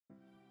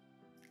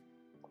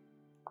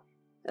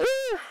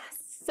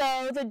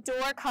So the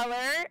door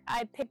color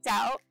I picked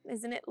out,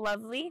 isn't it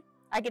lovely?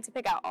 I get to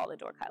pick out all the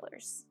door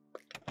colors.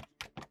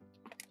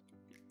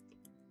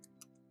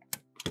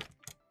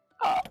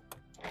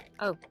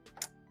 Oh.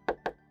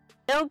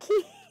 No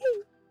key.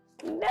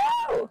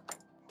 No.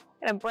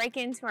 Gonna break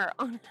into our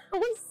own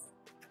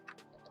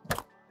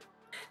house.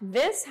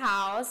 This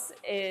house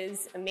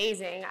is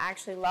amazing. I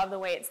actually love the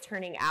way it's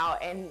turning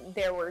out, and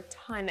there were a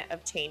ton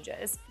of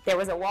changes. There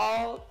was a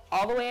wall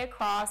all the way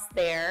across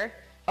there,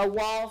 a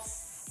wall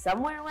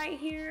somewhere right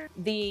here.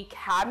 The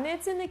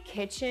cabinets in the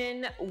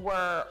kitchen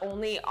were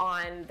only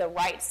on the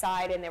right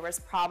side, and there was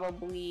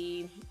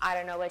probably, I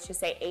don't know, let's just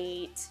say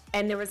 8.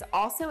 And there was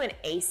also an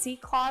AC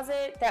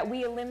closet that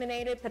we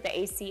eliminated, put the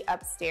AC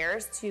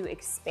upstairs to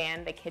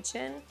expand the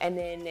kitchen. And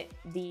then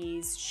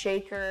these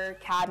shaker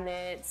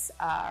cabinets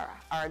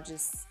are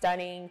just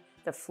stunning.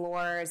 The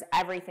floors,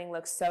 everything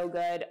looks so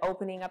good.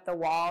 Opening up the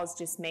walls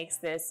just makes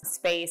this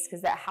space, because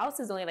that house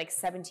is only like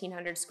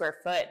 1,700 square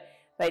foot.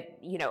 But,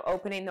 you know,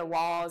 opening the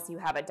walls, you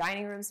have a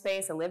dining room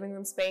space, a living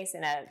room space,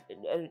 and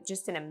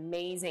just an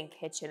amazing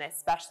kitchen,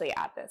 especially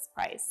at this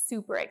price.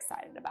 Super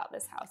excited about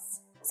this house.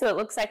 So it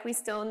looks like we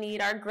still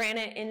need our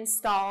granite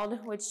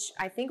installed, which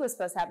I think was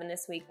supposed to happen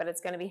this week, but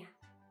it's gonna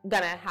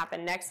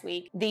happen next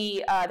week.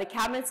 The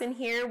cabinets in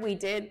here we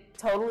did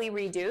totally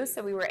redo,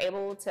 so we were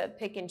able to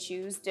pick and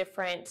choose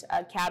different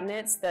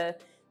cabinets, the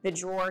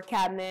drawer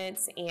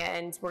cabinets,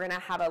 and we're gonna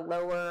have a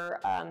lower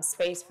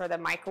space for the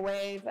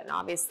microwave, and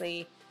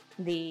obviously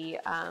the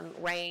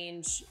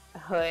range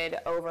hood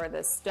over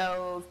the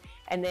stove.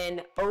 And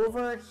then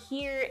over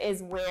here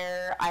is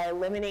where I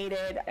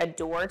eliminated a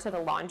door to the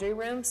laundry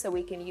room, so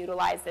we can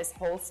utilize this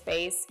whole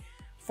space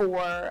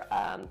for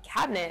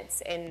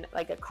cabinets and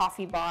like a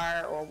coffee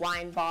bar or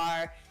wine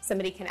bar.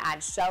 Somebody can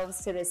add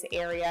shelves to this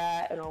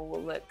area and it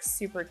will look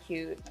super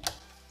cute.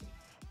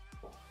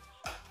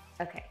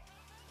 Okay,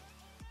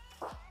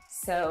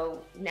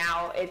 so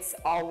now it's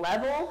all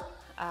level.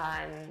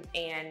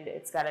 And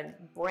it's got a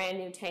brand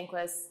new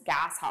tankless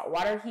gas hot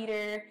water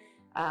heater,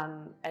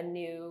 a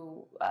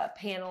new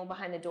panel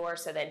behind the door,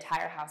 so the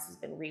entire house has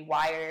been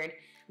rewired.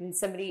 And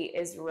somebody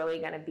is really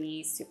going to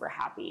be super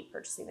happy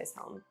purchasing this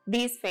home.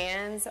 These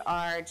fans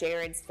are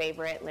Jared's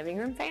favorite living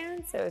room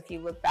fans, so if you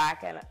look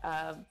back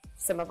at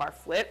some of our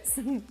flips,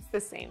 it's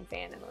the same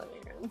fan in the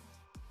living room.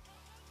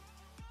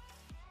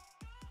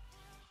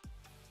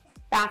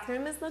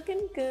 Bathroom is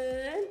looking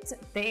good.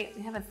 They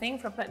have a thing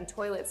for putting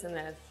toilets in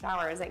the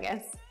showers, I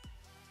guess.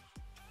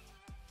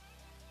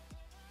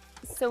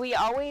 So we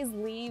always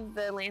leave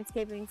the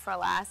landscaping for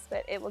last,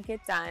 but it will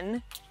get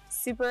done.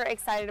 Super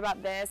excited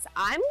about this.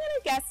 I'm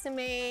gonna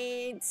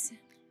guesstimate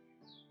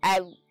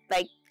at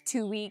like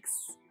 2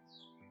 weeks.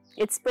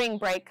 It's spring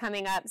break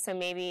coming up, so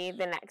maybe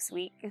the next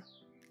week.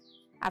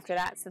 After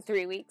that, so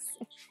 3 weeks.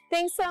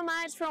 Thanks so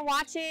much for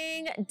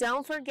watching.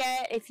 Don't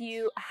forget, if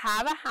you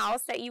have a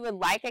house that you would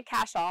like a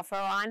cash offer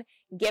on,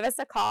 give us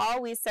a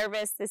call. We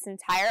service this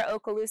entire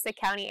Okaloosa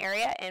County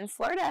area in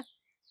Florida.